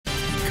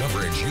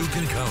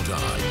can count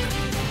on.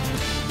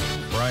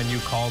 Brian, you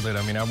called it.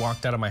 I mean, I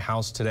walked out of my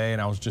house today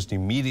and I was just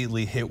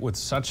immediately hit with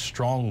such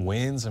strong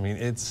winds. I mean,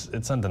 it's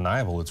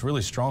undeniable. It's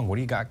really strong. What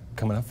do you got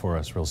coming up for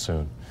us real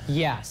soon?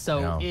 Yeah,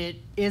 so it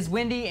is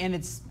windy and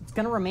it's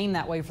going to remain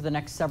that way for the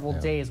next several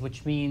days,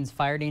 which means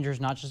fire danger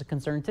is not just a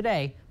concern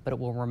today, but it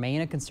will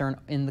remain a concern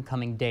in the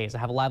coming days. I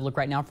have a live look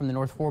right now from the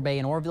North Forebay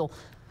in Oroville.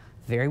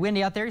 Very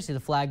windy out there. You see the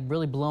flag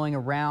really blowing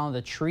around,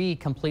 the tree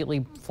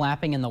completely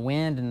flapping in the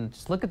wind, and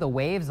just look at the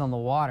waves on the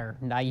water.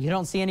 Now, you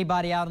don't see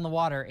anybody out in the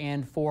water,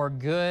 and for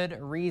good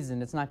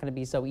reason. It's not going to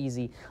be so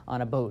easy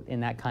on a boat in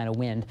that kind of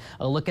wind.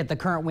 A look at the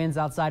current winds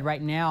outside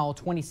right now,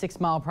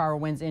 26-mile-per-hour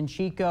winds in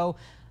Chico.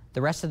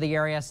 The rest of the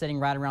area sitting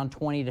right around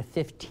 20 to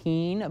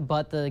 15,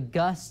 but the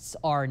gusts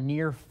are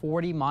near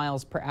 40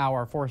 miles per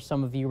hour for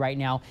some of you right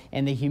now,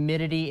 and the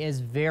humidity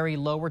is very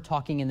low. We're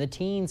talking in the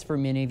teens for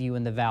many of you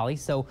in the valley.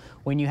 So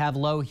when you have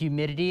low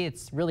humidity,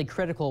 it's really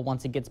critical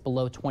once it gets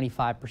below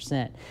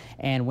 25%.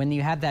 And when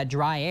you have that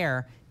dry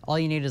air, all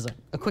you need is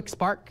a quick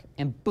spark,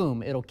 and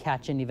boom, it'll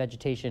catch any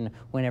vegetation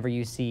whenever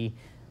you see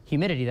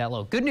humidity that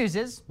low. Good news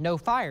is no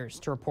fires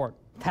to report.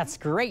 That's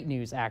great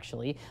news,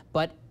 actually,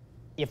 but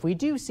if we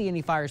do see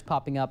any fires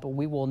popping up,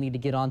 we will need to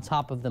get on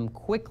top of them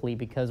quickly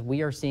because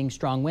we are seeing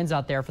strong winds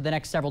out there for the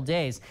next several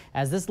days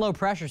as this low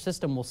pressure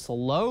system will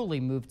slowly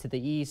move to the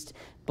east.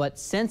 But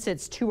since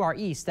it's to our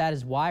east, that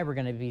is why we're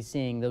going to be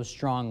seeing those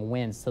strong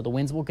winds. So the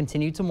winds will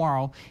continue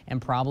tomorrow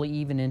and probably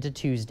even into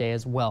Tuesday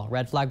as well.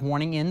 Red flag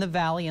warning in the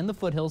valley and the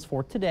foothills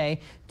for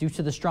today due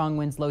to the strong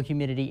winds, low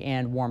humidity,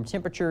 and warm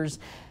temperatures.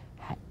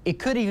 It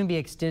could even be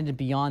extended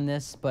beyond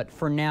this, but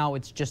for now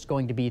it's just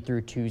going to be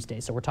through Tuesday.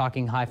 So we're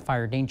talking high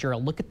fire danger. A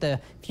look at the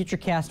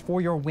futurecast for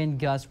your wind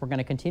gusts. We're going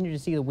to continue to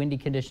see the windy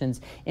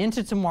conditions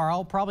into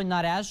tomorrow. Probably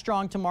not as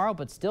strong tomorrow,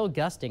 but still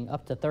gusting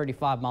up to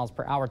 35 miles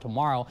per hour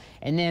tomorrow.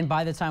 And then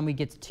by the time we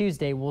get to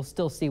Tuesday, we'll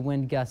still see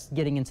wind gusts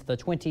getting into the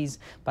 20s,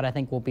 but I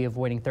think we'll be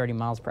avoiding 30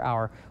 miles per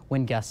hour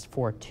wind gusts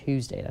for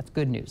Tuesday. That's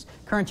good news.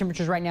 Current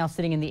temperatures right now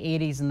sitting in the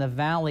 80s in the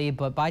valley,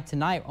 but by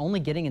tonight only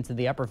getting into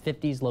the upper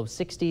 50s, low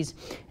 60s,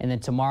 and then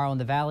tomorrow in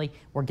the valley,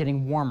 we're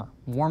getting warmer.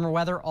 Warmer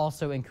weather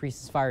also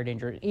increases fire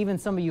danger. Even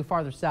some of you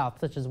farther south,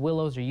 such as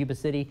Willows or Yuba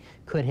City,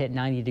 could hit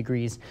 90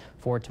 degrees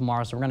for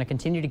tomorrow. So we're going to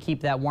continue to keep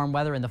that warm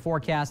weather in the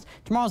forecast.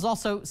 Tomorrow is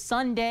also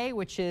Sunday,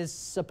 which is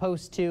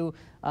supposed to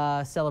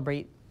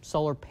celebrate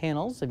solar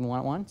panels if you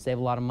want one, save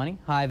a lot of money.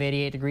 High of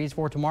 88 degrees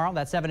for tomorrow.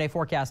 That 7-day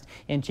forecast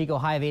in Chico,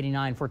 high of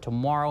 89 for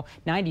tomorrow,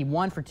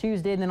 91 for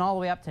Tuesday, and then all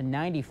the way up to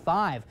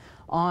 95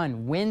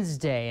 on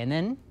Wednesday. And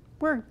then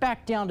we're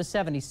back down to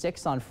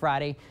 76 on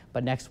Friday,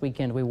 but next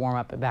weekend we warm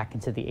up back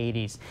into the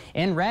 80s.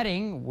 In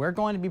Redding, we're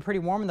going to be pretty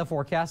warm in the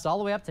forecast, all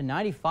the way up to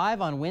 95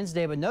 on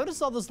Wednesday, but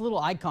notice all those little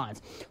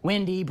icons.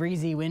 Windy,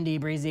 breezy, windy,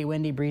 breezy,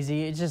 windy,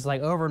 breezy. It's just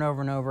like over and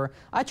over and over.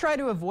 I try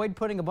to avoid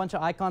putting a bunch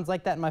of icons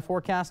like that in my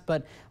forecast,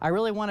 but I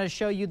really want to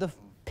show you the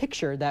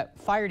picture that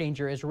fire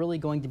danger is really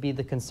going to be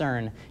the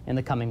concern in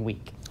the coming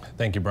week.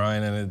 Thank you,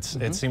 Brian. And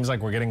it seems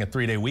like we're getting a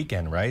 3-day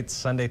weekend, right?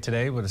 Sunday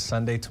today, but a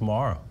Sunday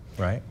tomorrow,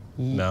 right?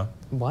 No?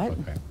 What?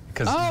 Okay.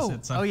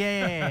 Oh,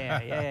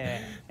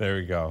 yeah. There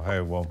we go. Hey,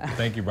 well,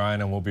 thank you,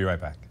 Brian, and we'll be right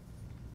back.